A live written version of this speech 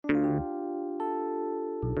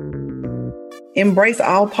Embrace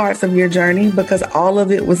all parts of your journey because all of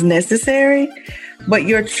it was necessary, but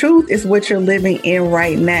your truth is what you're living in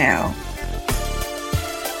right now.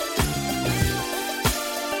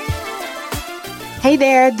 Hey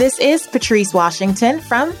there, this is Patrice Washington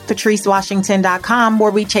from patricewashington.com,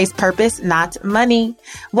 where we chase purpose, not money.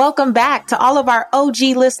 Welcome back to all of our OG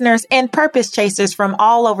listeners and purpose chasers from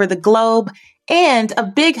all over the globe, and a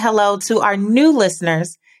big hello to our new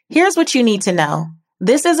listeners. Here's what you need to know.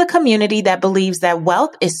 This is a community that believes that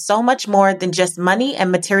wealth is so much more than just money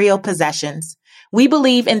and material possessions. We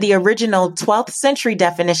believe in the original 12th century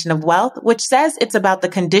definition of wealth, which says it's about the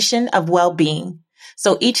condition of well-being.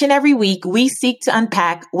 So each and every week, we seek to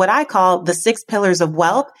unpack what I call the 6 pillars of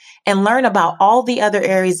wealth and learn about all the other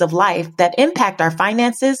areas of life that impact our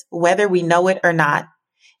finances, whether we know it or not.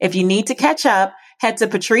 If you need to catch up, head to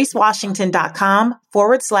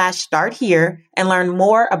patricewashington.com/start here and learn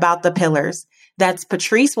more about the pillars. That's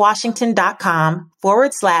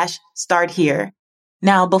patricewashington.com/start here.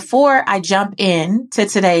 Now, before I jump in to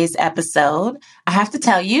today's episode, I have to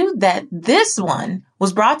tell you that this one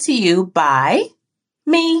was brought to you by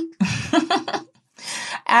me.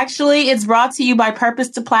 Actually, it's brought to you by Purpose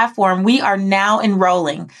to Platform. We are now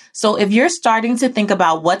enrolling. So if you're starting to think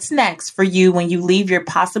about what's next for you when you leave your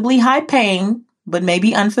possibly high paying, but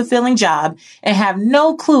maybe unfulfilling job and have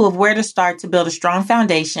no clue of where to start to build a strong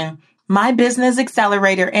foundation, my business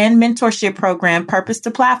accelerator and mentorship program, Purpose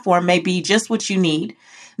to Platform, may be just what you need.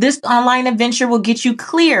 This online adventure will get you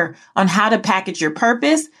clear on how to package your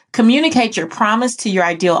purpose, communicate your promise to your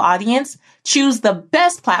ideal audience, choose the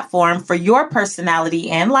best platform for your personality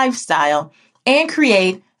and lifestyle, and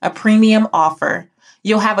create a premium offer.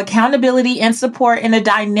 You'll have accountability and support in a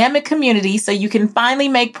dynamic community so you can finally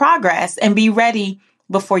make progress and be ready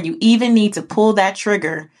before you even need to pull that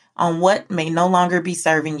trigger on what may no longer be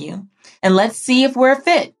serving you. And let's see if we're a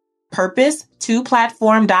fit.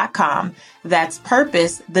 Purpose2platform.com. That's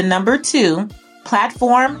purpose, the number 2,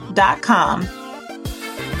 platform.com.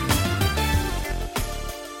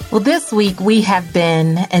 Well, this week we have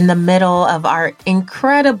been in the middle of our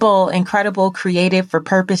incredible Creative for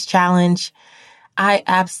Purpose challenge. I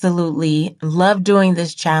absolutely love doing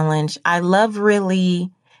this challenge. I love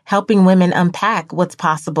really helping women unpack what's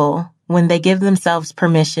possible when they give themselves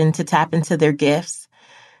permission to tap into their gifts,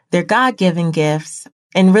 their God-given gifts,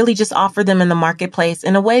 and really just offer them in the marketplace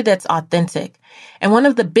in a way that's authentic. And one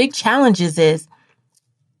of the big challenges is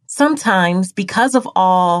sometimes because of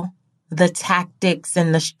all the tactics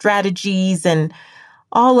and the strategies and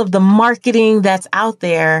all of the marketing that's out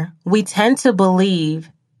there, we tend to believe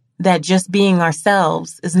that just being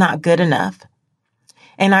ourselves is not good enough.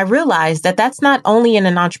 And I realized that that's not only in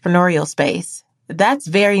an entrepreneurial space. That's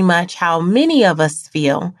very much how many of us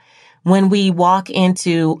feel when we walk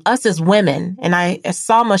into us as women. And I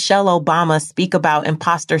saw Michelle Obama speak about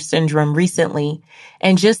imposter syndrome recently,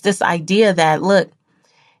 and just this idea that, look,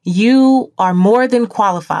 you are more than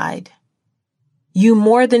qualified. You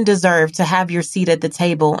more than deserve to have your seat at the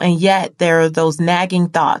table. And yet there are those nagging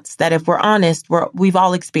thoughts that, if we're honest, we've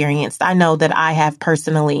all experienced. I know that I have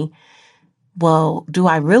personally. Well, do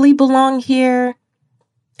I really belong here?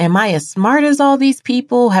 Am I as smart as all these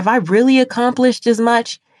people? Have I really accomplished as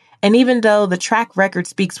much? And even though the track record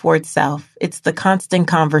speaks for itself, it's the constant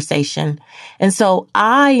conversation. And so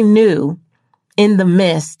I knew in the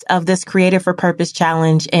midst of this Creative for Purpose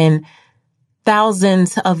challenge and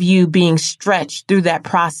thousands of you being stretched through that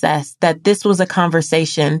process, that this was a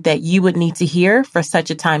conversation that you would need to hear for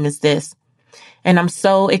such a time as this. And I'm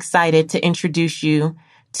so excited to introduce you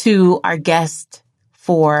to our guest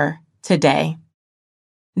for today.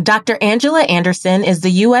 Dr. Angela Anderson is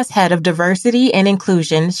the U.S. Head of Diversity and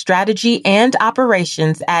Inclusion Strategy and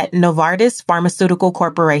Operations at Novartis Pharmaceutical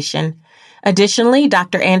Corporation. Additionally,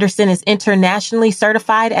 Dr. Anderson is internationally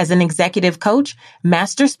certified as an executive coach,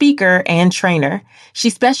 master speaker, and trainer. She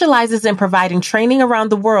specializes in providing training around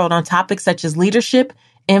the world on topics such as leadership,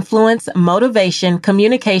 influence, motivation,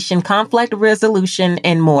 communication, conflict resolution,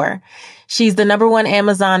 and more. She's the #1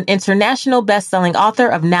 Amazon international best-selling author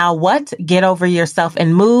of Now What? Get Over Yourself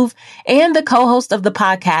and Move, and the co-host of the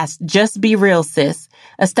podcast, Just Be Real, Sis,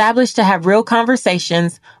 established to have real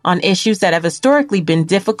conversations on issues that have historically been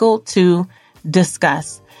difficult to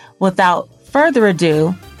discuss. Without further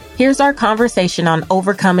ado, here's our conversation on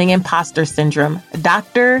overcoming imposter syndrome.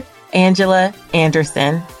 Dr. Angela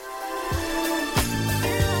Anderson.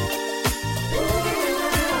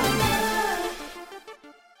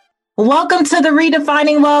 Welcome to the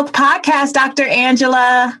Redefining Wealth podcast, Dr.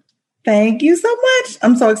 Angela. Thank you so much.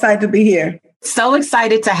 I'm so excited to be here. So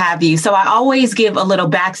excited to have you. So I always give a little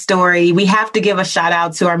backstory. We have to give a shout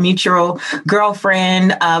out to our mutual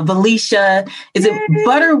girlfriend, Felicia. Is it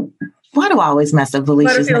Butter? Why do I always mess up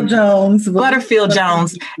Felicia's Butterfield name? Jones. Butterfield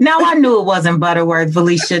Jones. Now I knew it wasn't Butterworth,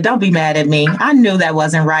 Felicia. Don't be mad at me. I knew that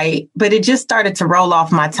wasn't right, but it just started to roll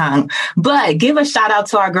off my tongue. But give a shout out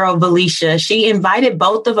to our girl, Felicia. She invited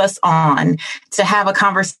both of us on to have a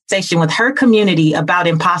conversation with her community about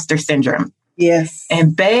imposter syndrome. Yes.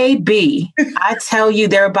 And baby, I tell you,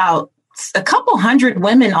 there are about a couple hundred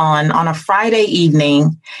women on a Friday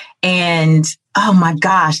evening. And oh my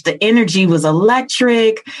gosh, the energy was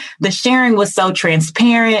electric. The sharing was so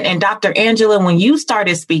transparent. And Dr. Angela, when you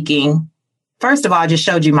started speaking, first of all, I just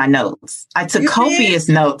showed you my notes. I took copious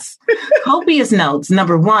notes,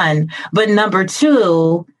 number one. But number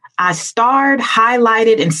two, I starred,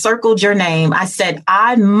 highlighted, and circled your name. I said,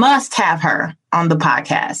 I must have her on the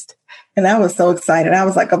podcast. And I was so excited. I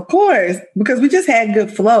was like, of course, because we just had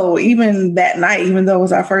good flow, even that night, even though it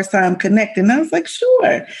was our first time connecting. I was like,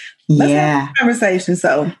 sure, let's have a conversation.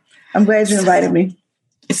 So I'm glad you invited me.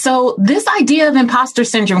 So this idea of imposter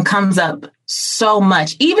syndrome comes up so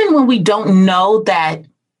much, even when we don't know that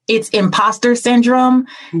it's imposter syndrome.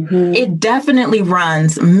 Mm-hmm. It definitely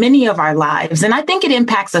runs many of our lives. And I think it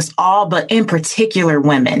impacts us all, but in particular,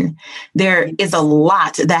 women. There is a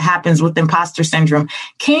lot that happens with imposter syndrome.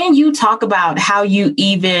 Can you talk about how you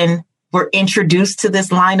even were introduced to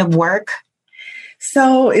this line of work?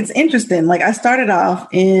 So it's interesting. Like I started off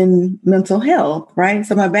in mental health, right?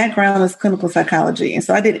 So my background is clinical psychology. And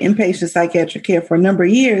so I did inpatient psychiatric care for a number of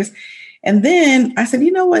years. And then I said,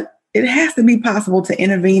 you know what? It has to be possible to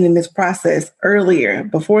intervene in this process earlier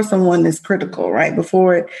before someone is critical, right?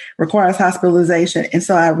 Before it requires hospitalization. And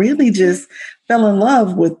so I really just fell in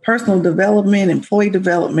love with personal development, employee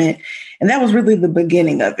development. And that was really the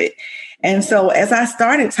beginning of it. And so as I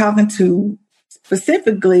started talking to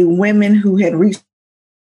specifically women who had reached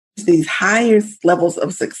these highest levels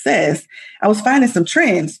of success, I was finding some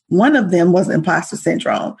trends. One of them was imposter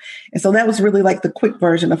syndrome. And so that was really like the quick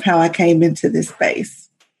version of how I came into this space.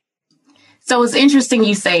 So it's interesting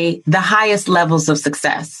you say the highest levels of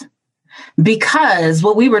success, because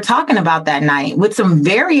what we were talking about that night with some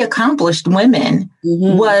very accomplished women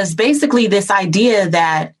was basically this idea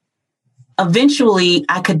that eventually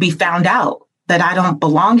I could be found out, that I don't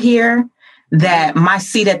belong here, that my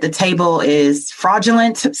seat at the table is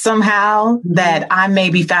fraudulent somehow, that I may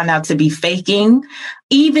be found out to be faking,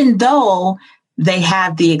 even though they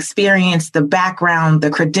have the experience, the background, the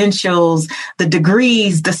credentials, the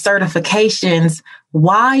degrees, the certifications.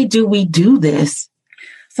 Why do we do this?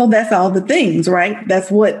 So that's all the things, right? That's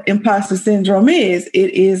what imposter syndrome is. It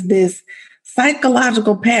is this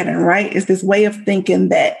psychological pattern, right? It's this way of thinking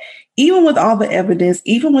that even with all the evidence,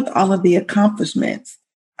 even with all of the accomplishments,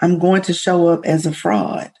 I'm going to show up as a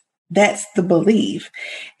fraud. That's the belief.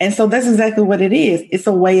 And so that's exactly what it is. It's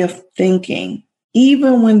a way of thinking,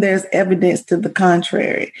 even when there's evidence to the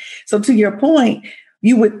contrary. So to your point,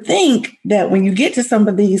 you would think that when you get to some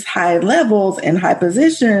of these high levels and high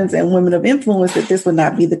positions and women of influence, that this would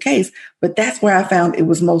not be the case. But that's where I found it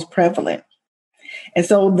was most prevalent. And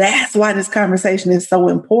so that's why this conversation is so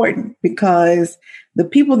important, because the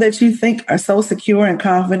people that you think are so secure and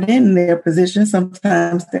confident in their position,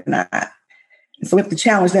 sometimes they're not. And so we have to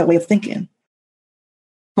challenge that way of thinking.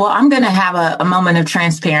 Well, I'm going to have a moment of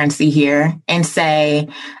transparency here and say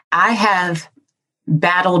I have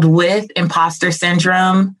battled with imposter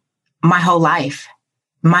syndrome my whole life,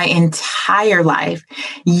 my entire life.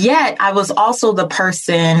 Yet I was also the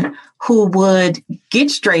person who would get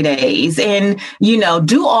straight A's and,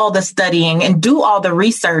 do all the studying and do all the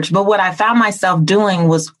research. But what I found myself doing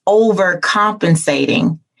was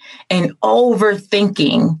overcompensating and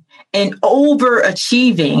overthinking and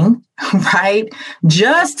overachieving, right?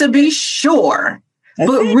 Just to be sure.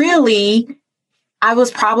 But really, I was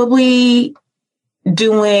probably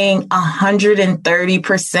doing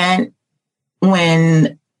 130%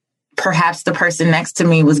 when perhaps the person next to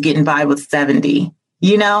me was getting by with 70.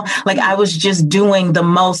 I was just doing the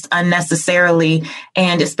most unnecessarily.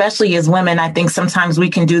 And especially as women, I think sometimes we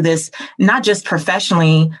can do this, not just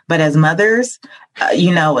professionally, but as mothers,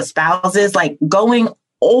 as spouses, like going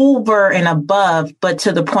over and above, but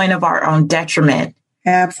to the point of our own detriment.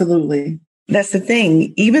 Absolutely. That's the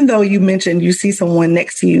thing. Even though you mentioned you see someone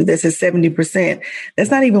next to you that's at 70%,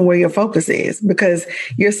 that's not even where your focus is, because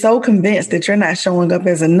you're so convinced that you're not showing up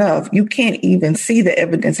as enough. You can't even see the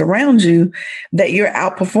evidence around you that you're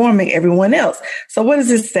outperforming everyone else. So what does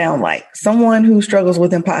this sound like? Someone who struggles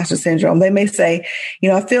with imposter syndrome, they may say,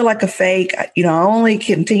 I feel like a fake. I only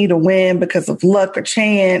continue to win because of luck or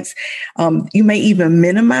chance. You may even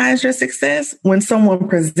minimize your success when someone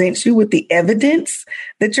presents you with the evidence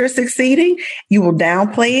that you're succeeding. You will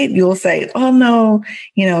downplay it. You'll say, oh no,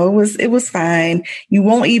 it was fine. You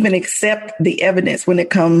won't even accept the evidence when it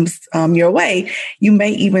comes your way. You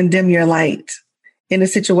may even dim your light in a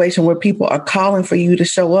situation where people are calling for you to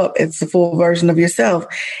show up as the full version of yourself.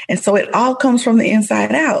 And so it all comes from the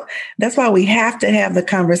inside out. That's why we have to have the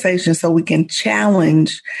conversation so we can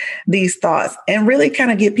challenge these thoughts and really kind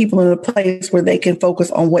of get people in a place where they can focus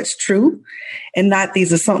on what's true and not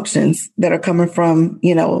these assumptions that are coming from,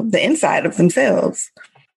 the inside of themselves.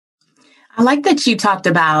 I like that you talked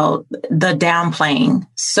about the downplaying.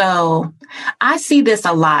 So I see this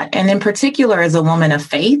a lot. And in particular, as a woman of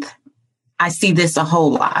faith, I see this a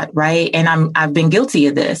whole lot, right? And I've been guilty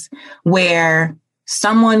of this, where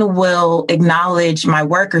someone will acknowledge my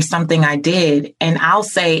work or something I did, and I'll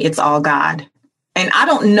say it's all God. And I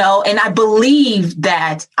don't know. And I believe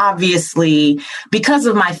that, obviously, because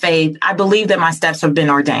of my faith, I believe that my steps have been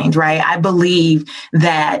ordained, right? I believe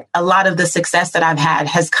that a lot of the success that I've had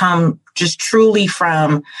has come just truly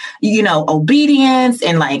from, obedience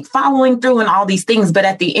and like following through and all these things. But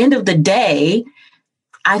at the end of the day,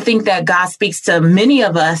 I think that God speaks to many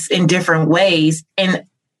of us in different ways. And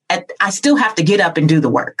I still have to get up and do the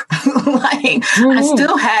work. I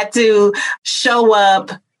still had to show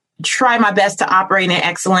up, try my best to operate in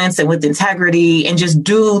excellence and with integrity and just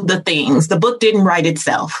do the things. The book didn't write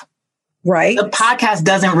itself. Right. The podcast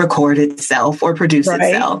doesn't record itself or produce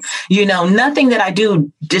itself. Nothing that I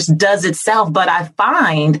do just does itself. But I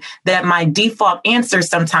find that my default answer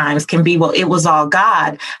sometimes can be, well, it was all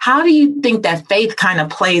God. How do you think that faith kind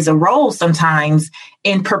of plays a role sometimes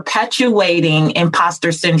in perpetuating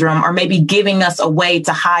imposter syndrome, or maybe giving us a way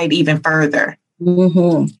to hide even further?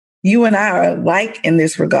 Mm-hmm. You and I are alike in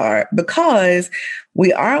this regard, because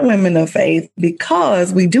we are women of faith,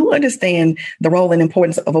 because we do understand the role and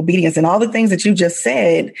importance of obedience and all the things that you just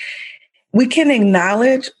said. We can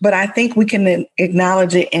acknowledge, but I think we can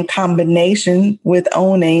acknowledge it in combination with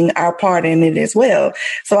owning our part in it as well.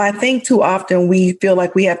 So I think too often we feel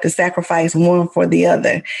like we have to sacrifice one for the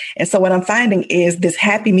other. And so what I'm finding is this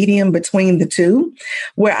happy medium between the two,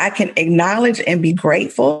 where I can acknowledge and be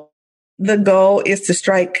grateful. The goal is to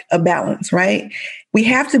strike a balance, right? We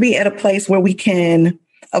have to be at a place where we can,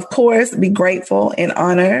 of course, be grateful and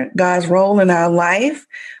honor God's role in our life,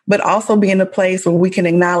 but also be in a place where we can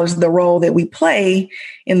acknowledge the role that we play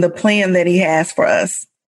in the plan that He has for us.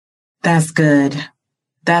 That's good.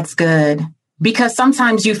 That's good. Because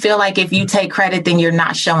sometimes you feel like if you take credit, then you're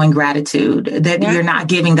not showing gratitude, that you're not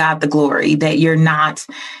giving God the glory, that you're not,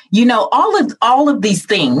 all of these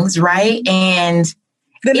things, right? And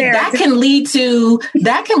that can lead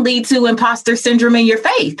to imposter syndrome in your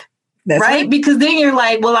faith. That's right? Because then you're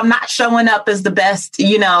like, well, I'm not showing up as the best,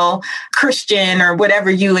 Christian or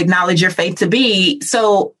whatever you acknowledge your faith to be.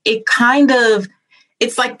 So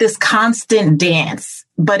it's like this constant dance,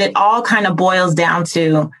 but it all kind of boils down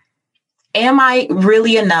to, am I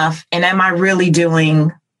really enough? And am I really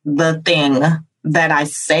doing the thing that I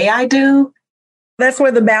say I do? That's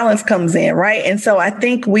where the balance comes in, right? And so I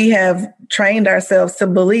think we have trained ourselves to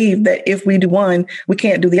believe that if we do one, we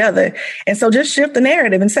can't do the other. And so just shift the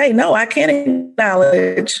narrative and say, no, I can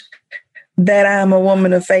acknowledge that I'm a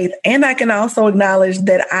woman of faith. And I can also acknowledge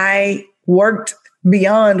that I worked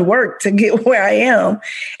beyond work to get where I am,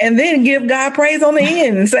 and then give God praise on the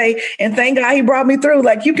end and say, and thank God He brought me through.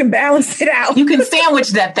 Like, you can balance it out. You can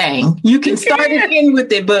sandwich that thing. You can start it in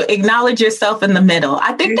with it, but acknowledge yourself in the middle.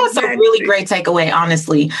 I think that's a really great takeaway,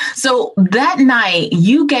 honestly. So that night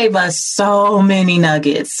you gave us so many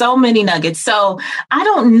nuggets. So I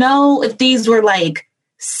don't know if these were like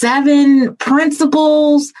 7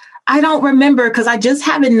 principles. I don't remember, because I just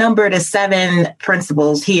have it numbered as 7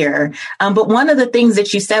 principles here. But one of the things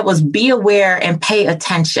that you said was be aware and pay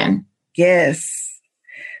attention. Yes.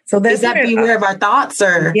 So that's is that be aware of our thoughts,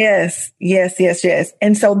 or? Yes.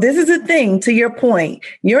 And so this is the thing, to your point,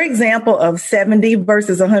 your example of 70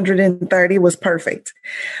 versus 130 was perfect,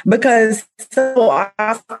 because so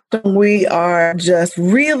often we are just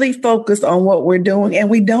really focused on what we're doing and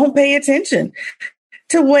we don't pay attention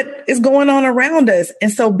to what is going on around us.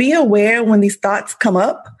 And so be aware when these thoughts come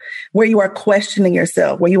up, where you are questioning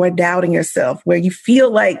yourself, where you are doubting yourself, where you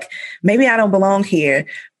feel like maybe I don't belong here.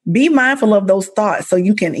 Be mindful of those thoughts so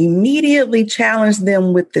you can immediately challenge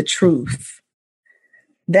them with the truth.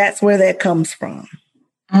 That's where that comes from.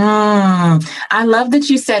 I love that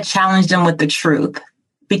you said challenge them with the truth,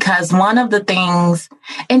 because one of the things,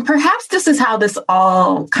 and perhaps this is how this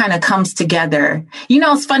all kind of comes together. You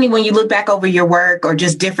know, it's funny when you look back over your work or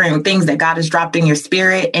just different things that God has dropped in your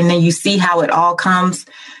spirit, and then you see how it all comes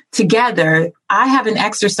together. I have an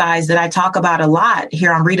exercise that I talk about a lot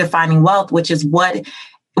here on Redefining Wealth, which is what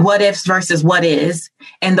ifs versus what is.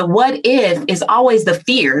 And the what if is always the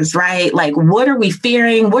fears, right? Like, what are we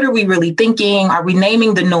fearing? What are we really thinking? Are we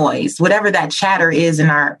naming the noise, whatever that chatter is in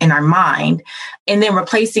our mind, and then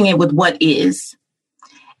replacing it with what is?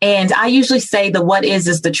 And I usually say the what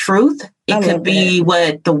is the truth. It could be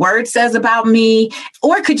what the word says about me,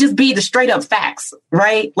 or it could just be the straight up facts,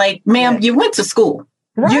 right? Like, ma'am, you went to school.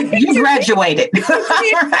 Right. You graduated.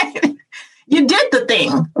 Right? You did the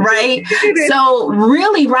thing, right? So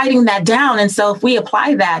really writing that down. And so if we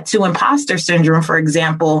apply that to imposter syndrome, for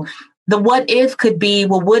example, the what if could be,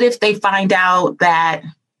 well, what if they find out that,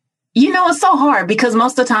 you know, it's so hard because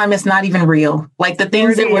most of the time it's not even real. Like the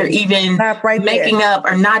things that we're even making up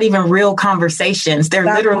are not even real conversations. They're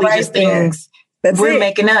literally just things we're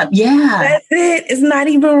making up. Yeah. That's it. It's not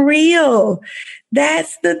even real.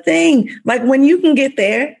 That's the thing. Like when you can get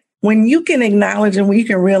there, when you can acknowledge and when you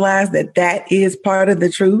can realize that that is part of the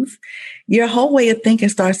truth, your whole way of thinking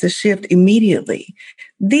starts to shift immediately.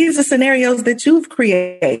 These are scenarios that you've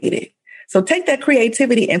created. So take that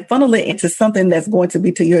creativity and funnel it into something that's going to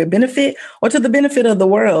be to your benefit or to the benefit of the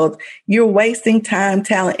world. You're wasting time,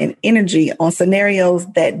 talent, and energy on scenarios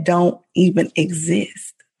that don't even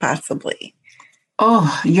exist, possibly.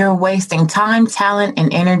 Oh, you're wasting time, talent,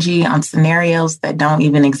 and energy on scenarios that don't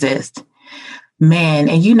even exist. Man,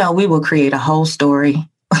 and you know, we will create a whole story.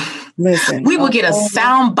 Listen, we will get a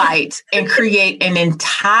sound bite and create an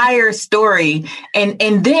entire story and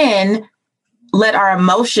then let our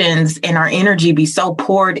emotions and our energy be so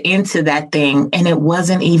poured into that thing. And it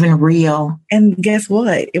wasn't even real. And guess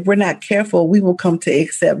what? If we're not careful, we will come to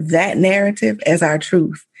accept that narrative as our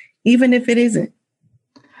truth, even if it isn't.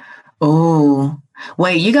 Oh,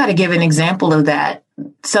 wait, you got to give an example of that.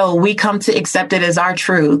 So we come to accept it as our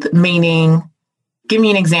truth, meaning, give me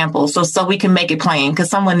an example so we can make it plain because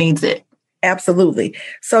someone needs it. Absolutely.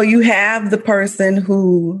 So you have the person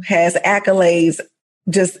who has accolades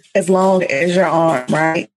just as long as your arm,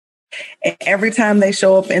 right? And every time they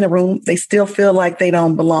show up in a room, they still feel like they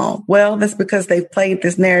don't belong. Well, that's because they've played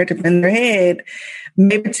this narrative in their head,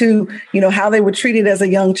 maybe to, how they were treated as a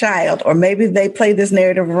young child, or maybe they played this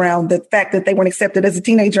narrative around the fact that they weren't accepted as a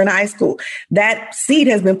teenager in high school. That seed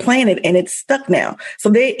has been planted and it's stuck now.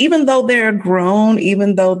 So even though they're grown,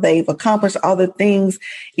 even though they've accomplished all the things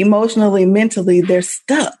emotionally, mentally, they're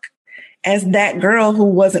stuck as that girl who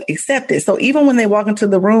wasn't accepted. So even when they walk into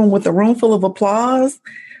the room with a room full of applause,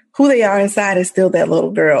 who they are inside is still that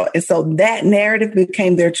little girl. And so that narrative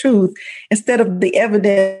became their truth instead of the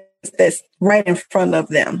evidence that's right in front of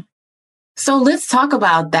them. So let's talk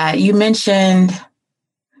about that. You mentioned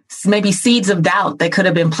maybe seeds of doubt that could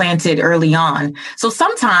have been planted early on. So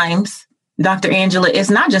sometimes, Dr. Angela,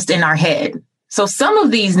 it's not just in our head. So some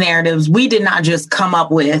of these narratives we did not just come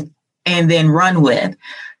up with and then run with.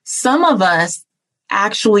 Some of us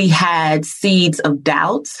actually had seeds of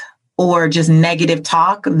doubt or just negative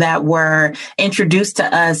talk that were introduced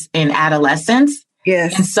to us in adolescence.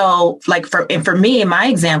 Yes. And so for me, in my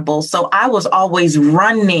example, so I was always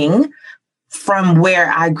running from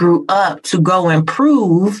where I grew up to go and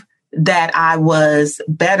prove that I was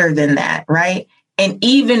better than that. Right. And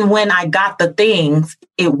even when I got the things,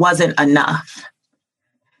 it wasn't enough.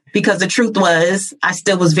 Because the truth was, I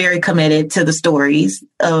still was very committed to the stories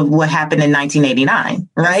of what happened in 1989.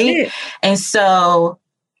 Right. And so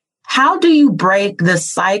how do you break the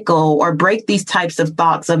cycle or break these types of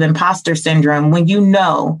thoughts of imposter syndrome when you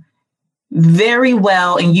know very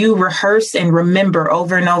well and you rehearse and remember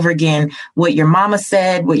over and over again what your mama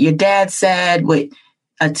said, what your dad said, what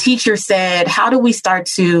a teacher said? How do we start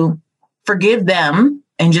to forgive them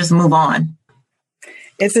and just move on?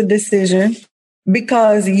 It's a decision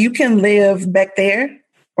because you can live back there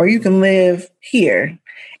or you can live here.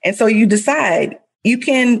 And so you decide. You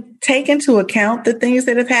can take into account the things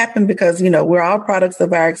that have happened because, we're all products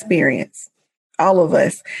of our experience, all of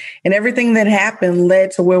us. And everything that happened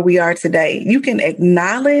led to where we are today. You can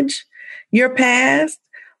acknowledge your past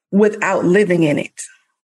without living in it.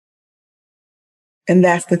 And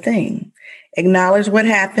that's the thing. Acknowledge what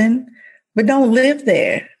happened, but don't live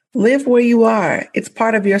there. Live where you are. It's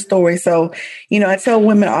part of your story. So, I tell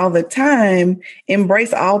women all the time,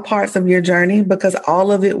 embrace all parts of your journey because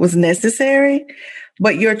all of it was necessary.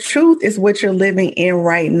 but your truth is what you're living in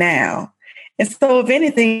right now. And so, if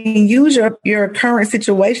anything, use your current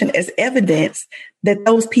situation as evidence that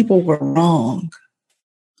those people were wrong.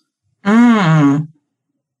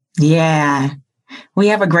 Yeah. We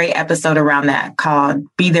have a great episode around that called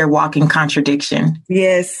Be Their Walking Contradiction.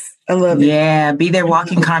 Yes, I love it. Yeah, be their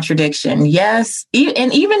walking contradiction. Yes.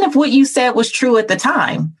 And even if what you said was true at the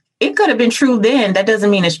time, it could have been true then. That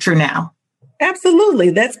doesn't mean it's true now.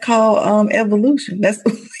 Absolutely. That's called evolution.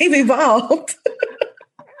 We've evolved.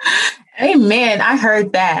 Amen. I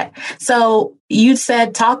heard that. So you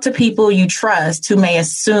said talk to people you trust who may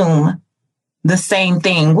assume the same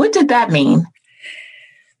thing. What did that mean?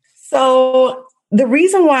 So the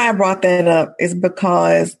reason why I brought that up is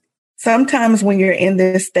because sometimes when you're in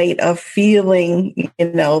this state of feeling,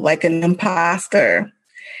 like an imposter,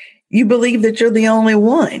 you believe that you're the only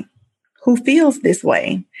one who feels this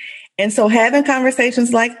way. And so having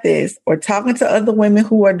conversations like this or talking to other women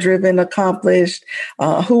who are driven, accomplished,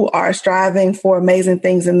 who are striving for amazing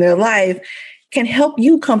things in their life can help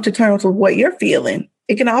you come to terms with what you're feeling.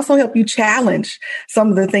 It can also help you challenge some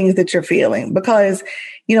of the things that you're feeling because,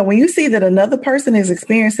 when you see that another person is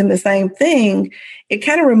experiencing the same thing, it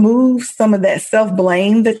kind of removes some of that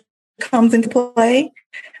self-blame that comes into play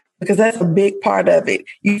because that's a big part of it.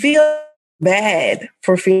 You feel bad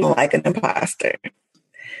for feeling like an imposter.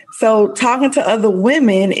 So talking to other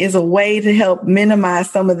women is a way to help minimize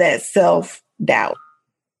some of that self-doubt.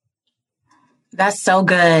 That's so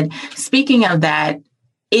good. Speaking of that,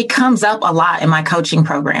 it comes up a lot in my coaching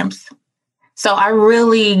programs. So I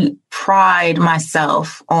really pride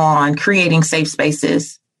myself on creating safe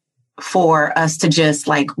spaces for us to just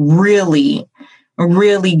really,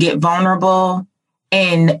 really get vulnerable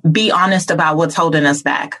and be honest about what's holding us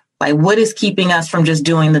back. Like what is keeping us from just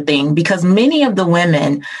doing the thing? Because many of the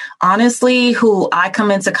women, honestly, who I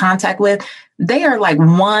come into contact with, they are like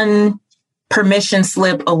one permission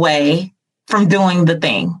slip away from doing the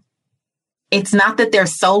thing. It's not that they're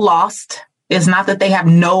so lost. It's not that they have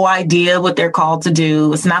no idea what they're called to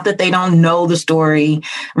do. It's not that they don't know the story,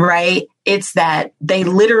 right? It's that they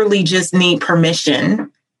literally just need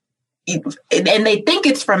permission. And they think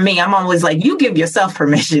it's from me. I'm always like, you give yourself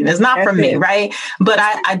permission. It's not from me, right? But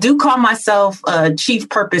I do call myself a chief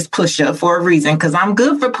purpose pusher for a reason, because I'm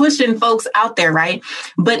good for pushing folks out there, right?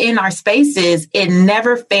 But in our spaces, it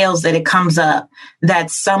never fails that it comes up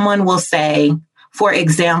that someone will say, for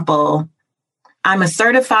example, I'm a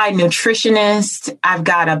certified nutritionist. I've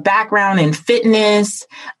got a background in fitness.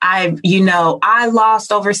 I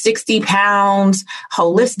lost over 60 pounds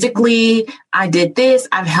holistically. I did this.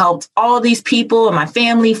 I've helped all these people and my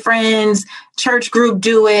family, friends, church group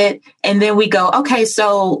do it. And then we go, okay,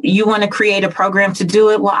 so you want to create a program to do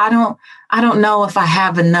it? Well, I don't know if I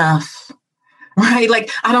have enough, right? Like,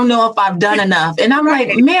 I don't know if I've done enough. And I'm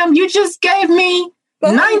like, ma'am, you just gave me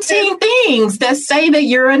 19 things that say that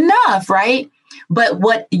you're enough, right? But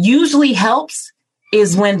what usually helps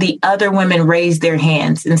is when the other women raise their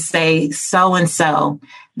hands and say, so-and-so,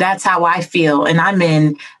 that's how I feel. And I'm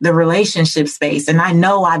in the relationship space. And I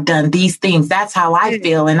know I've done these things. That's how I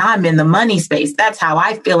feel. And I'm in the money space. That's how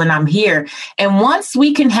I feel. And I'm here. And once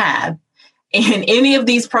we can have in any of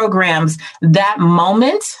these programs, that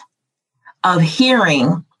moment of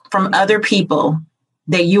hearing from other people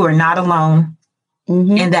that you are not alone,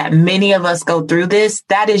 and that many of us go through this,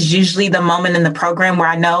 that is usually the moment in the program where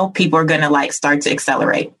I know people are going to start to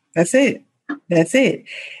accelerate. That's it.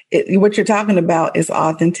 What you're talking about is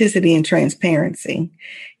authenticity and transparency.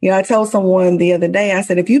 I told someone the other day, I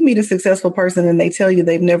said, if you meet a successful person and they tell you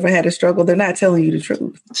they've never had a struggle, they're not telling you the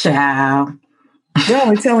truth. Ciao. They're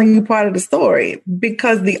only telling you part of the story,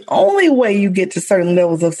 because the only way you get to certain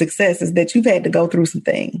levels of success is that you've had to go through some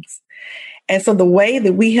things. And so the way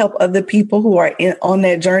that we help other people who are on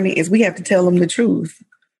that journey is we have to tell them the truth.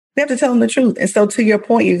 We have to tell them the truth. And so to your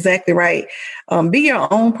point, you're exactly right. Be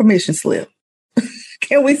your own permission slip.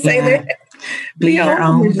 Can we say that? Be your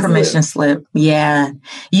own permission slip. Yeah.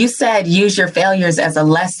 You said use your failures as a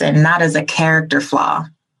lesson, not as a character flaw.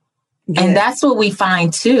 Yeah. And that's what we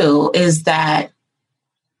find too, is that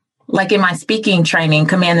like in my speaking training,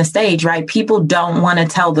 Command the Stage, right? People don't want to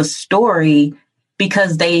tell the story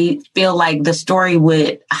because they feel like the story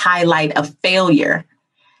would highlight a failure,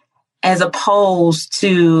 as opposed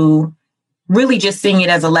to really just seeing it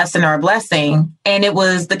as a lesson or a blessing. And it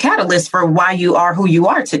was the catalyst for why you are who you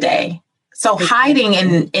are today. So hiding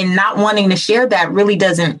and not wanting to share that really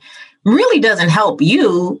doesn't help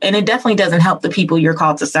you. And it definitely doesn't help the people you're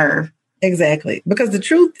called to serve. Exactly. Because the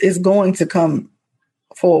truth is going to come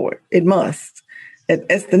forward. It must.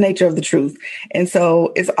 It's the nature of the truth. And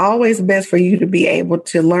so it's always best for you to be able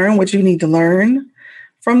to learn what you need to learn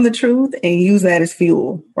from the truth and use that as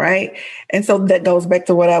fuel, right? And so that goes back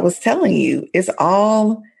to what I was telling you. It's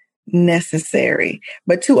all necessary.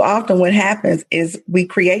 But too often what happens is we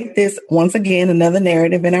create this, once again, another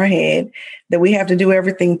narrative in our head that we have to do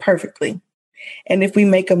everything perfectly. And if we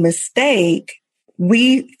make a mistake,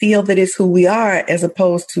 we feel that it's who we are as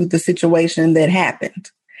opposed to the situation that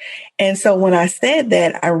happened. And so when I said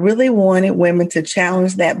that, I really wanted women to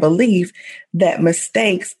challenge that belief that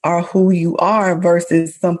mistakes are who you are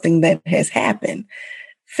versus something that has happened.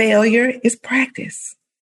 Failure is practice.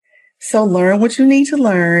 So learn what you need to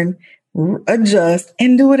learn, adjust,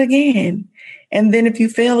 and do it again. And then if you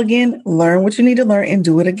fail again, learn what you need to learn and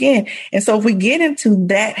do it again. And so if we get into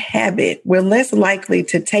that habit, we're less likely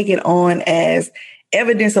to take it on as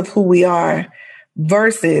evidence of who we are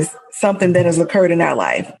versus something that has occurred in our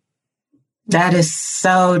life. That is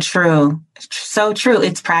so true. So true.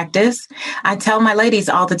 It's practice. I tell my ladies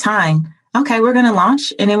all the time, okay, we're going to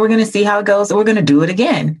launch and then we're going to see how it goes. We're going to do it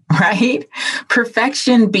again, right?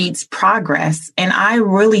 Perfection beats progress. And I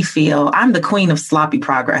really feel I'm the queen of sloppy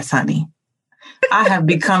progress, honey. I have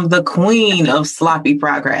become the queen of sloppy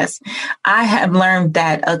progress. I have learned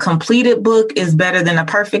that a completed book is better than a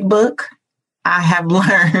perfect book. I have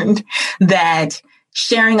learned that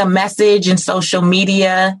sharing a message in social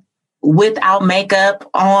media without makeup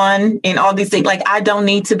on and all these things, like I don't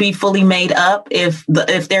need to be fully made up if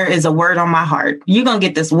there is a word on my heart. You're going to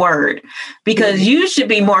get this word because you should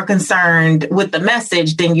be more concerned with the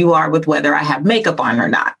message than you are with whether I have makeup on or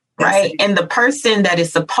not. Right. And the person that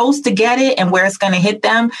is supposed to get it and where it's going to hit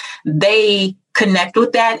them, they connect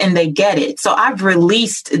with that and they get it. So I've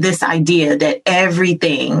released this idea that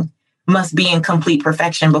everything must be in complete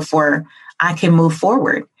perfection before I can move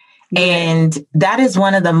forward. And that is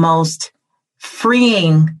one of the most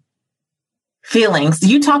freeing feelings.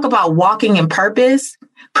 You talk about walking in purpose.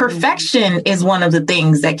 Perfection is one of the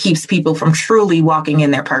things that keeps people from truly walking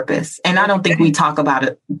in their purpose. And I don't think we talk about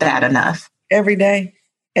that enough. Every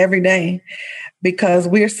day, because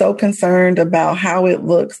we're so concerned about how it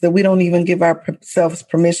looks that we don't even give ourselves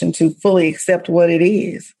permission to fully accept what it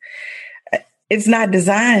is. It's not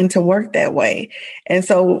designed to work that way. And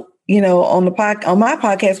so, on my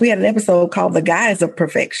podcast, we had an episode called The Guise of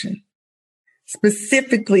Perfection,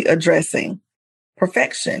 specifically addressing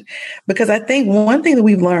perfection. Because I think one thing that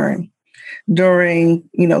we've learned during,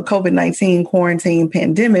 COVID-19 quarantine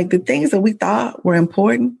pandemic, the things that we thought were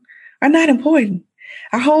important are not important.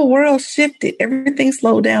 Our whole world shifted. Everything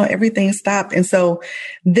slowed down. Everything stopped. And so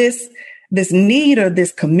this need or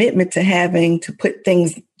this commitment to having to put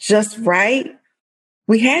things just right,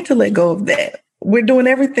 we had to let go of that. We're doing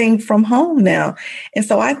everything from home now. And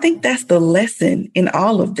so I think that's the lesson in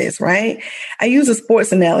all of this, right? I use a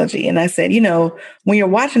sports analogy and I said, when you're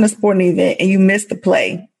watching a sporting event and you miss the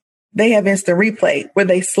play, they have instant replay where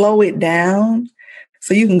they slow it down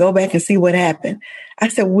so you can go back and see what happened. I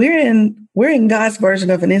said, we're in God's version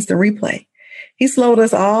of an instant replay. He slowed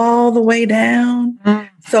us all the way down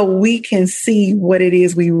so we can see what it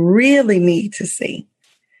is we really need to see.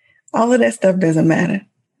 All of that stuff doesn't matter.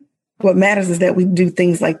 What matters is that we do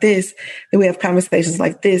things like this, that we have conversations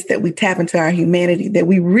like this, that we tap into our humanity, that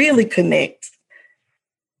we really connect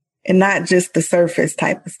and not just the surface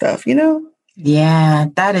type of stuff, Yeah,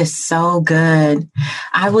 that is so good.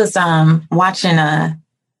 I was watching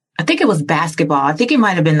I think it was basketball. I think it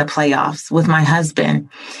might have been the playoffs with my husband.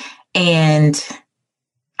 And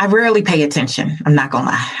I rarely pay attention. I'm not going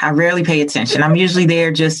to lie. I rarely pay attention. I'm usually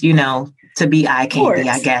there just, to be eye candy,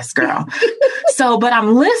 I guess, girl. But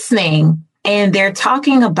I'm listening and they're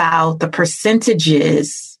talking about the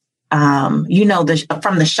percentages, from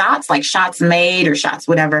the shots, like shots made or shots,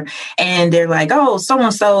 whatever. And they're like, oh,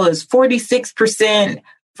 so-and-so is 46%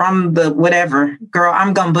 from the whatever. Girl,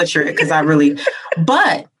 I'm going to butcher it because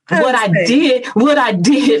but what I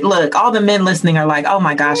did, look, all the men listening are like, oh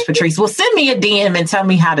my gosh, Patrice, well, send me a DM and tell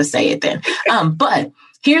me how to say it then. But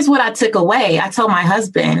here's what I took away. I told my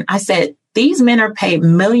husband, I said, these men are paid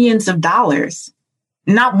millions of dollars.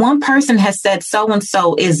 Not one person has said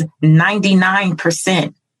so-and-so is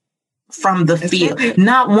 99% from the field.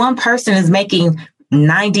 Not one person is making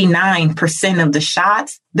 99% of the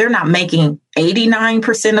shots. They're not making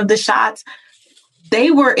 89% of the shots. They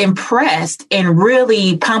were impressed and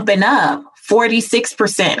really pumping up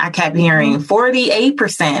 46%. I kept hearing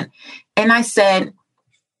 48%. And I said,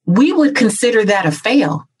 we would consider that a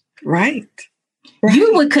fail. Right.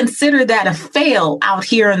 You would consider that a fail out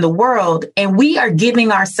here in the world. And we are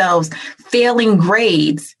giving ourselves failing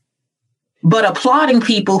grades, but applauding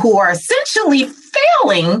people who are essentially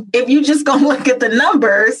failing. If you just go look at the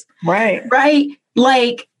numbers. Right. Right.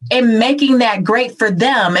 like, and making that great for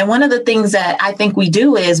them. And one of the things that I think we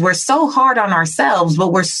do is we're so hard on ourselves,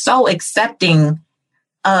 but we're so accepting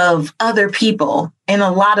of other people in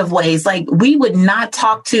a lot of ways. Like, we would not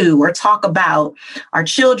talk to or talk about our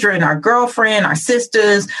children, our girlfriend, our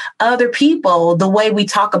sisters, other people the way we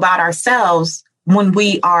talk about ourselves when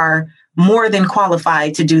we are more than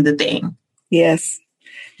qualified to do the thing. Yes.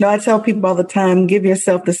 No, I tell people all the time, give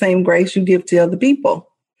yourself the same grace you give to other people,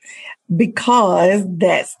 because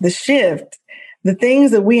that's the shift. The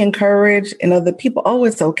things that we encourage in other people, oh,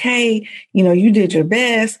 it's okay. You know, you did your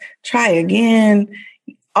best, try again.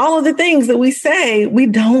 All of the things that we say, we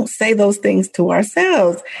don't say those things to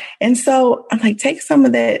ourselves. And so I'm like, take some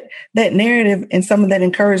of that narrative and some of that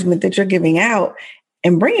encouragement that you're giving out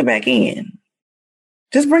and bring it back in.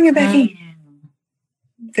 Just bring it back in.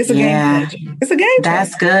 It's a game changer. It's a game changer.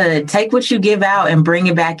 That's good. Take what you give out and bring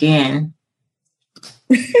it back in.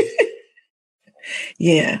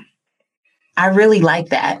 Yeah. I really like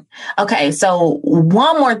that. Okay, so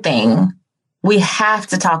one more thing we have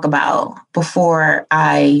to talk about before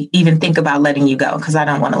I even think about letting you go, because I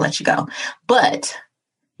don't want to let you go. But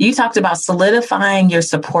you talked about solidifying your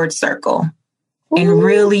support circle and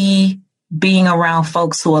really being around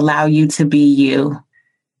folks who allow you to be you.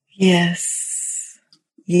 Yes.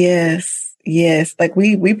 Yes. Yes. Like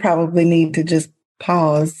we probably need to just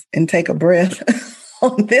pause and take a breath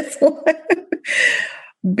on this one,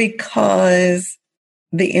 because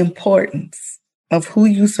the importance of who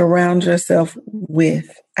you surround yourself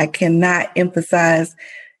with, I cannot emphasize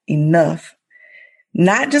enough.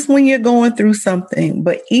 Not just when you're going through something,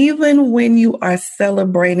 but even when you are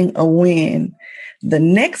celebrating a win, the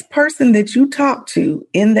next person that you talk to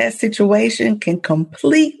in that situation can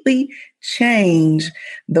completely change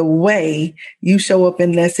the way you show up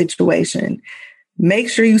in that situation. Make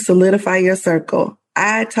sure you solidify your circle.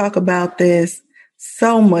 I talk about this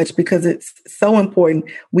so much because it's so important.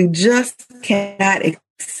 We just cannot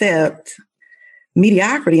accept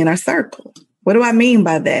mediocrity in our circle. What do I mean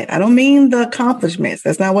by that? I don't mean the accomplishments.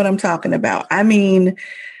 That's not what I'm talking about. I mean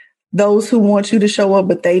those who want you to show up,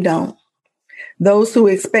 but they don't. Those who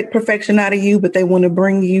expect perfection out of you, but they want to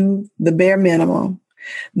bring you the bare minimum.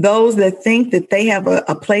 Those that think that they have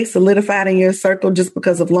a place solidified in your circle just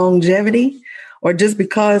because of longevity, or just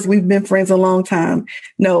because we've been friends a long time.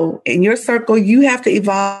 No, in your circle, you have to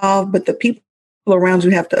evolve, but the people around you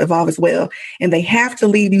have to evolve as well. And they have to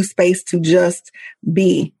leave you space to just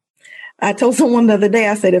be. I told someone the other day,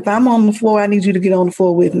 I said, if I'm on the floor, I need you to get on the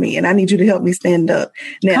floor with me, and I need you to help me stand up.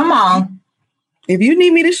 Now, come on. If you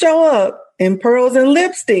need me to show up in pearls and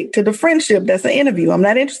lipstick to the friendship, that's an interview. I'm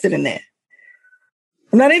not interested in that.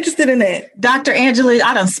 I'm not interested in that. Dr. Angela,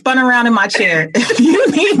 I done spun around in my chair. If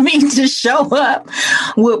you need me to show up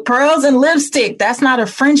with pearls and lipstick, that's not a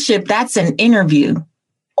friendship. That's an interview.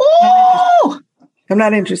 Oh, I'm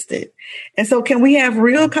not interested. And so can we have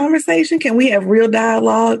real conversation? Can we have real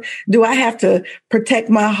dialogue? Do I have to protect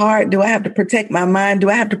my heart? Do I have to protect my mind? Do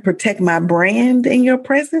I have to protect my brand in your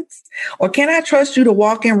presence? Or can I trust you to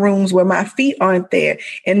walk in rooms where my feet aren't there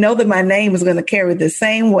and know that my name is going to carry the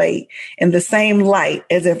same weight and the same light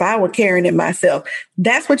as if I were carrying it myself?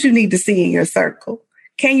 That's what you need to see in your circle.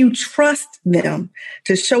 Can you trust them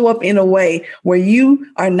to show up in a way where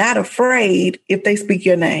you are not afraid if they speak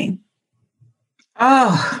your name?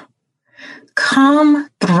 Oh, come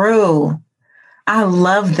through. I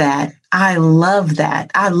love that. I love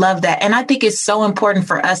that. I love that. And I think it's so important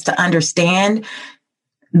for us to understand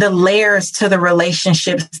the layers to the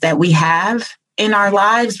relationships that we have in our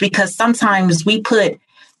lives, because sometimes we put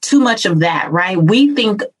too much of that, right? We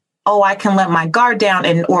think, oh, I can let my guard down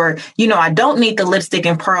or, I don't need the lipstick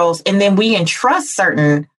and pearls. And then we entrust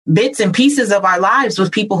certain bits and pieces of our lives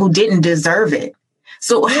with people who didn't deserve it.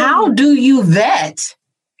 So how do you vet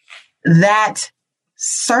that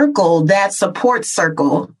circle, that support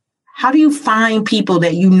circle? How do you find people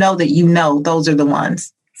that you know those are the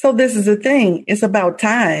ones? So this is the thing. It's about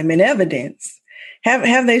time and evidence.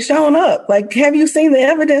 Have they shown up? Like, have you seen the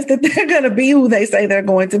evidence that they're going to be who they say they're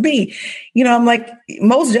going to be? I'm like,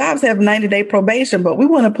 most jobs have 90-day probation, but we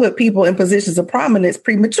want to put people in positions of prominence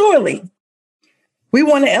prematurely. We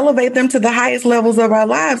want to elevate them to the highest levels of our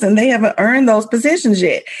lives, and they haven't earned those positions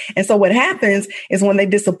yet. And so what happens is when they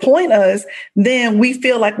disappoint us, then we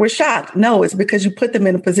feel like we're shocked. No, it's because you put them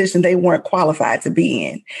in a position they weren't qualified to be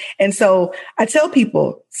in. And so I tell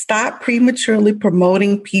people, stop prematurely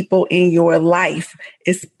promoting people in your life,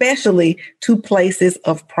 especially to places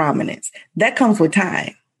of prominence. That comes with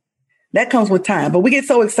time. But we get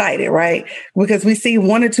so excited, right? Because we see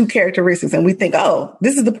one or two characteristics and we think, oh,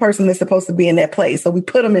 this is the person that's supposed to be in that place. So we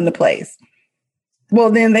put them in the place.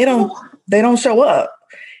 Well, then they don't They don't show up.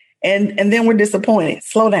 And then we're disappointed.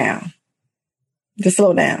 Slow down. Just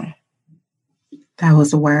slow down. That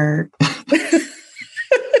was a word.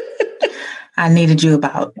 I needed you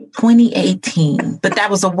about 2018, but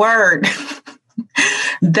that was a word.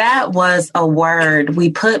 That was a word.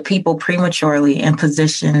 We put people prematurely in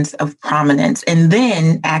positions of prominence and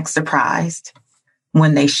then act surprised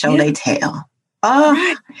when they show their tail.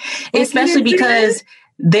 Right. Especially because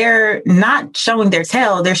they're not showing their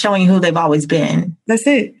tail. They're showing who they've always been. That's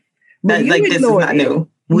it. Like this is not new.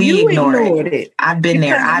 We ignored it. I've been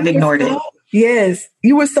there. I've ignored it. Yes.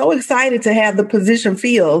 You were so excited to have the position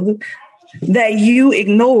filled that you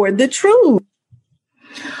ignored the truth.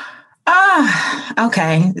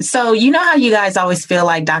 Okay. So you know how you guys always feel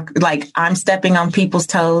like I'm stepping on people's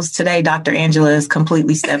toes. Today, Dr. Angela has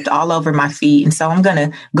completely stepped all over my feet. And so I'm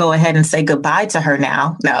going to go ahead and say goodbye to her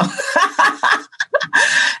now. No.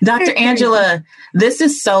 Dr. Angela, this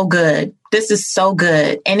is so good. This is so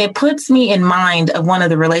good. And it puts me in mind of one of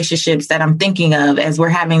the relationships that I'm thinking of as we're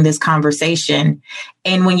having this conversation.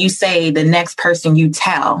 And when you say the next person you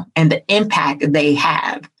tell and the impact they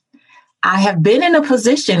have, I have been in a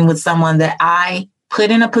position with someone that I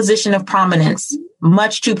put in a position of prominence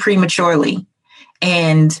much too prematurely.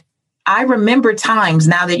 And I remember times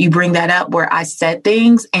now that you bring that up where I said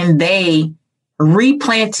things and they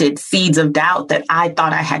replanted seeds of doubt that I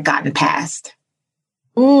thought I had gotten past.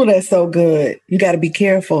 Ooh, that's so good. You got to be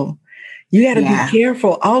careful. You got to be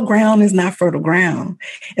careful. All ground is not fertile ground.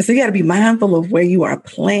 And so you got to be mindful of where you are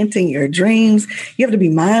planting your dreams. You have to be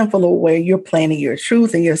mindful of where you're planting your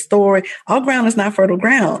truth and your story. All ground is not fertile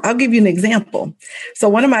ground. I'll give you an example. So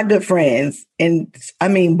one of my good friends,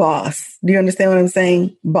 boss, do you understand what I'm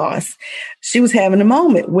saying? Boss. She was having a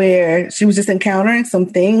moment where she was just encountering some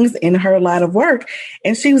things in her line of work.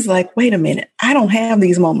 And she was like, wait a minute, I don't have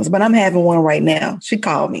these moments, but I'm having one right now. She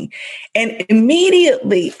called me. And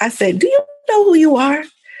immediately I said, do you know who you are?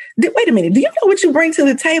 Wait a minute. Do you know what you bring to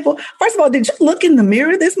the table? First of all, did you look in the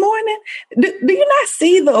mirror this morning? Do you not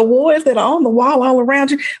see the awards that are on the wall all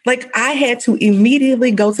around you? Like, I had to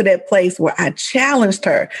immediately go to that place where I challenged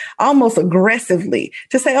her almost aggressively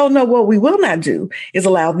to say, oh, no, what we will not do is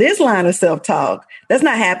allow this line of self-talk. That's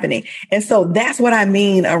not happening. And so that's what I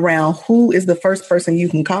mean around who is the first person you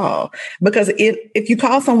can call. Because if you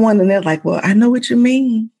call someone and they're like, well, I know what you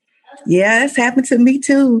mean. Yeah, it's happened to me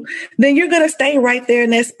too. Then you're going to stay right there in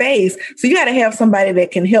that space. So you got to have somebody that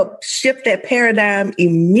can help shift that paradigm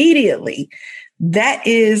immediately. That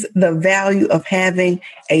is the value of having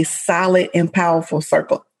a solid and powerful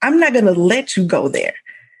circle. I'm not going to let you go there.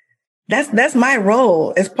 That's my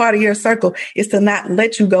role as part of your circle, is to not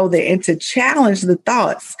let you go there and to challenge the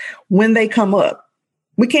thoughts when they come up.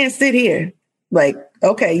 We can't sit here like,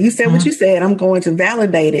 okay, you said what you said. I'm going to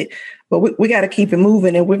validate it. But we got to keep it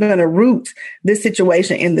moving, and we're going to root this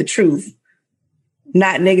situation in the truth,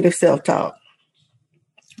 not negative self-talk.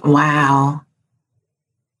 Wow.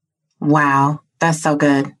 Wow. That's so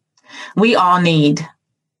good. We all need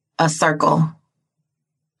a circle.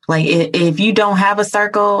 Like if you don't have a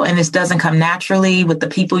circle and this doesn't come naturally with the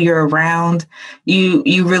people you're around, you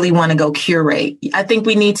really want to go curate. I think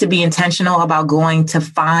we need to be intentional about going to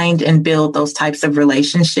find and build those types of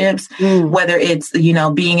relationships, whether it's,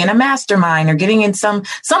 being in a mastermind or getting in some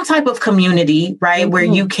type of community, right? Where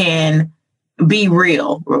you can be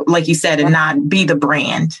real, like you said, and not be the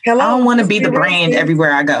brand. I don't want to be the brand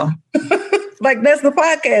everywhere I go. Like, that's the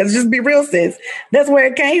podcast. Just be real, sis. That's where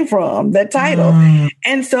it came from, that title.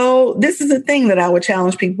 And so this is the thing that I would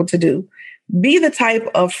challenge people to do. Be the type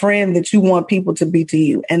of friend that you want people to be to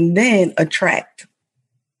you, and then attract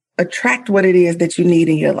what it is that you need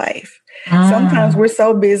in your life. Sometimes we're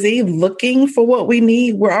so busy looking for what we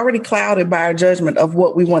need, we're already clouded by our judgment of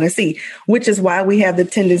what we want to see, which is why we have the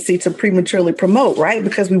tendency to prematurely promote, right?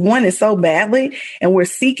 Because we want it so badly and we're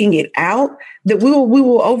seeking it out that we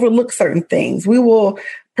will overlook certain things. We will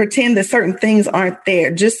pretend that certain things aren't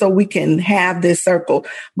there just so we can have this circle.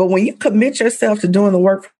 But when you commit yourself to doing the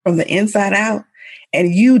work from the inside out,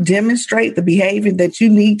 and you demonstrate the behavior that you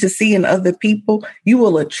need to see in other people, you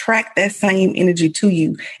will attract that same energy to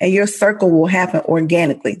you, and your circle will happen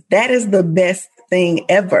organically. That is the best thing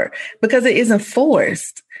ever, because it isn't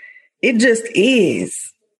forced. It just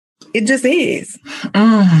is. It just is.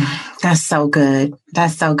 That's so good.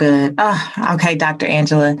 That's so good. Oh, okay, Dr.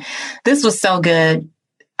 Angela, this was so good.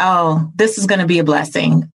 Oh, this is going to be a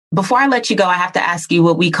blessing. Before I let you go, I have to ask you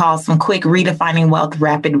what we call some quick redefining wealth,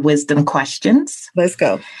 rapid wisdom questions. Let's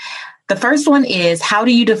go. The first one is, how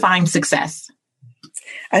do you define success?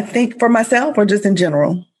 I think for myself, or just in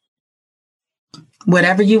general?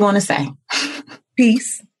 Whatever you want to say.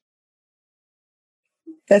 Peace.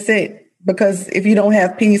 That's it. because if you don't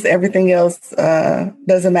have peace, everything else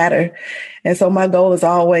doesn't matter. And so my goal is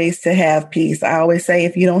always to have peace. I always say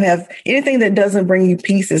if you don't have anything that doesn't bring you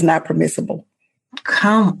peace is not permissible.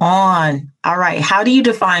 Come on. All right. How do you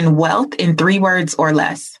define wealth in 3 words or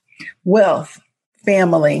less? Wealth,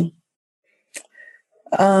 family,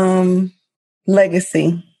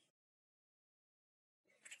 legacy,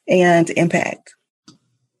 and impact.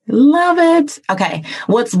 Love it. Okay.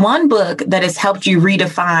 What's one book that has helped you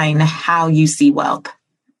redefine how you see wealth?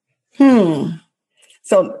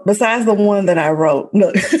 So besides the one that I wrote,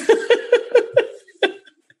 look,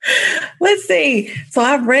 let's see. So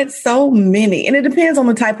I've read so many, and it depends on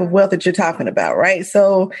the type of wealth that you're talking about, right?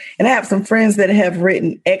 So, and I have some friends that have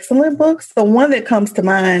written excellent books. The one that comes to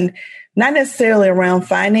mind, not necessarily around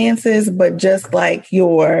finances, but just like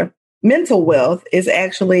your mental wealth, is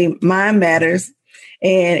actually Mind Matters.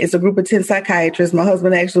 And it's a group of 10 psychiatrists. My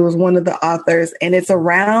husband actually was one of the authors, and it's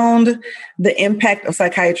around the impact of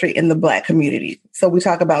psychiatry in the Black community. So we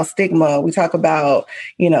talk about stigma. We talk about,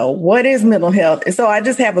 what is mental health? And so I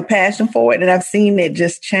just have a passion for it, and I've seen it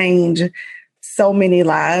just change so many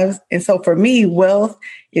lives. And so for me, wealth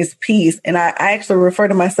is peace. And I actually refer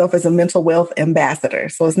to myself as a mental wealth ambassador.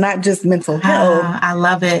 So it's not just mental health. I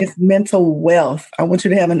love it. It's mental wealth. I want you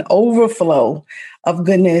to have an overflow of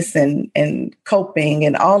goodness and coping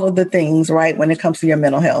and all of the things, right, when it comes to your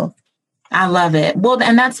mental health. I love it. Well,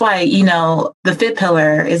 and that's why, the 5th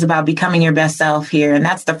pillar is about becoming your best self here. And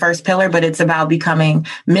that's the first pillar, but it's about becoming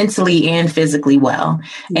mentally and physically well.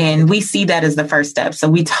 And we see that as the first step. So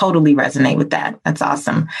we totally resonate with that. That's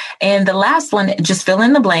awesome. And the last one, just fill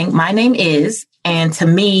in the blank. My name is, and to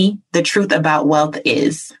me, the truth about wealth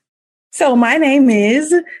is. So my name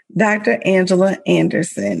is Dr. Angela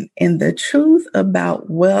Anderson, and the truth about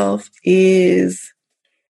wealth is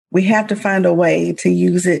we have to find a way to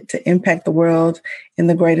use it to impact the world in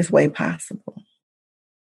the greatest way possible.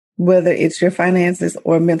 Whether it's your finances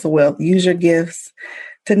or mental wealth, use your gifts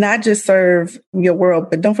to not just serve your world,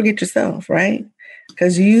 but don't forget yourself, right?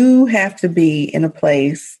 Because you have to be in a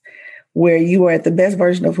place where you are at the best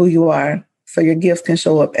version of who you are, so your gifts can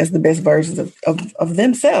show up as the best versions of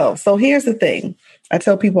themselves. So here's the thing. I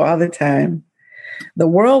tell people all the time, the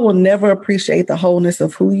world will never appreciate the wholeness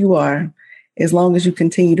of who you are as long as you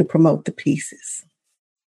continue to promote the pieces.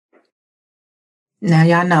 Now,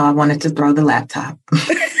 y'all know I wanted to throw the laptop.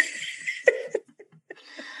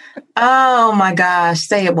 Oh my gosh.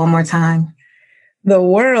 Say it one more time. The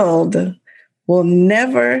world will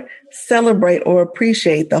never celebrate or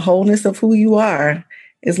appreciate the wholeness of who you are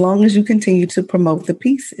as long as you continue to promote the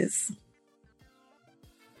pieces.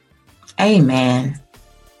 Amen.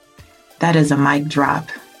 That is a mic drop.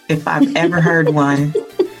 If I've ever heard one,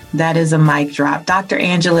 that is a mic drop. Dr.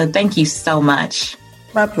 Angela, thank you so much.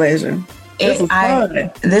 My pleasure.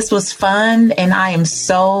 This was fun, and I am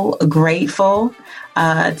so grateful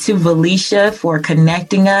to Valisha for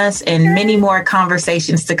connecting us, and many more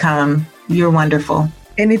conversations to come. You're wonderful.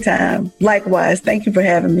 Anytime. Likewise. Thank you for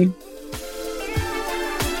having me.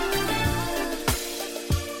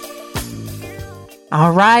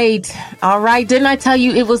 All right. Didn't I tell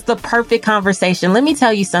you it was the perfect conversation? Let me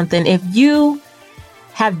tell you something. If you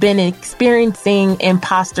have been experiencing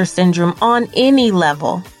imposter syndrome on any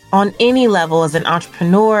level as an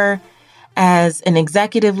entrepreneur, as an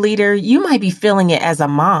executive leader, you might be feeling it as a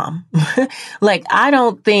mom. Like, I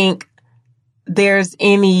don't think there's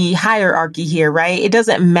any hierarchy here, right? It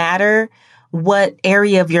doesn't matter what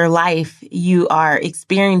area of your life you are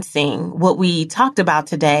experiencing what we talked about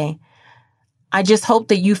today. I just hope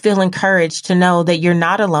that you feel encouraged to know that you're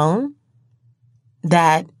not alone,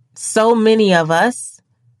 that so many of us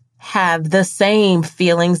have the same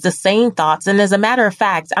feelings, the same thoughts. And as a matter of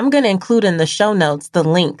fact, I'm going to include in the show notes the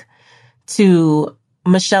link to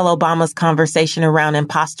Michelle Obama's conversation around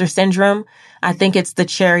imposter syndrome. I think it's the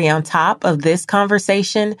cherry on top of this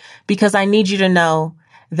conversation, because I need you to know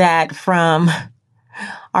that from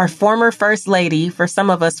our former First Lady, for some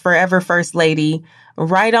of us, forever First Lady,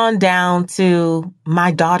 right on down to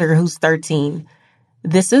my daughter who's 13.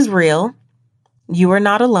 This is real. You are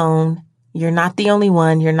not alone. You're not the only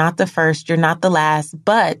one. You're not the first. You're not the last.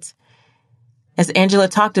 But as Angela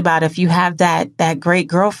talked about, if you have that great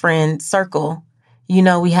girlfriend circle,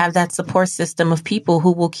 we have that support system of people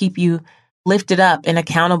who will keep you lifted up and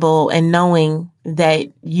accountable and knowing that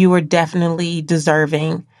you are definitely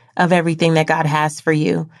deserving of everything that God has for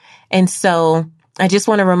you. And so I just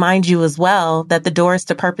want to remind you as well that the doors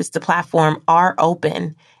to Purpose to Platform are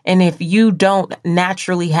open. And if you don't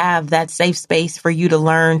naturally have that safe space for you to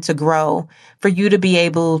learn, to grow, for you to be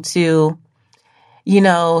able to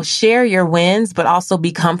share your wins, but also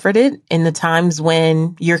be comforted in the times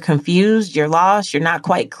when you're confused, you're lost, you're not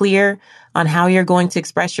quite clear on how you're going to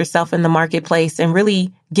express yourself in the marketplace, and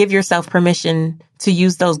really give yourself permission to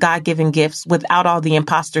use those God-given gifts without all the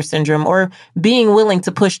imposter syndrome or being willing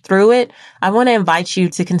to push through it. I want to invite you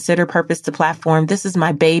to consider Purpose to Platform. This is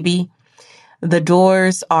my baby. The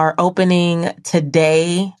doors are opening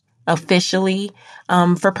today officially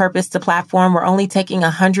for Purpose to Platform. We're only taking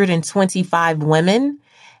 125 women,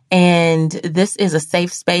 and this is a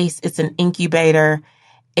safe space. It's an incubator.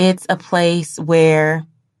 It's a place where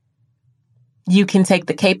you can take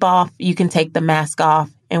the cape off, you can take the mask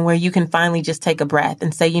off, and where you can finally just take a breath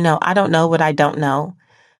and say, I don't know what I don't know,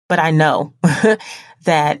 but I know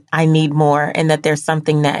that I need more and that there's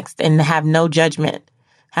something next, and have no judgment,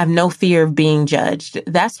 have no fear of being judged.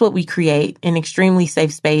 That's what we create, an extremely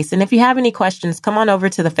safe space. And if you have any questions, come on over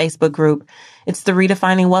to the Facebook group. It's the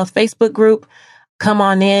Redefining Wealth Facebook group. Come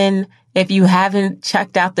on in. If you haven't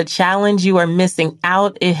checked out the challenge, you are missing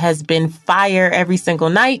out. It has been fire every single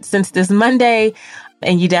night since this Monday.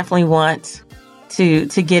 And you definitely want to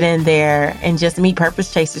get in there and just meet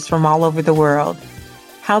purpose chasers from all over the world.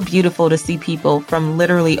 How beautiful to see people from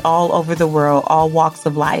literally all over the world, all walks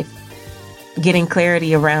of life, getting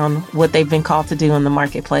clarity around what they've been called to do in the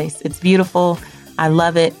marketplace. It's beautiful. I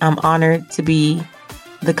love it. I'm honored to be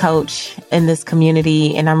the coach in this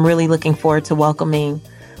community, and I'm really looking forward to welcoming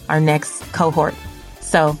our next cohort.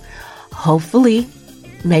 So hopefully,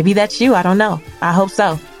 maybe that's you. I don't know. I hope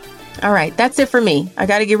so. All right. That's it for me. I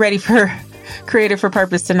got to get ready for Created for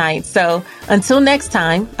Purpose tonight. So until next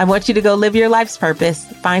time, I want you to go live your life's purpose,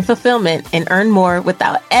 find fulfillment, and earn more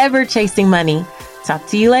without ever chasing money. Talk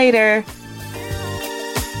to you later.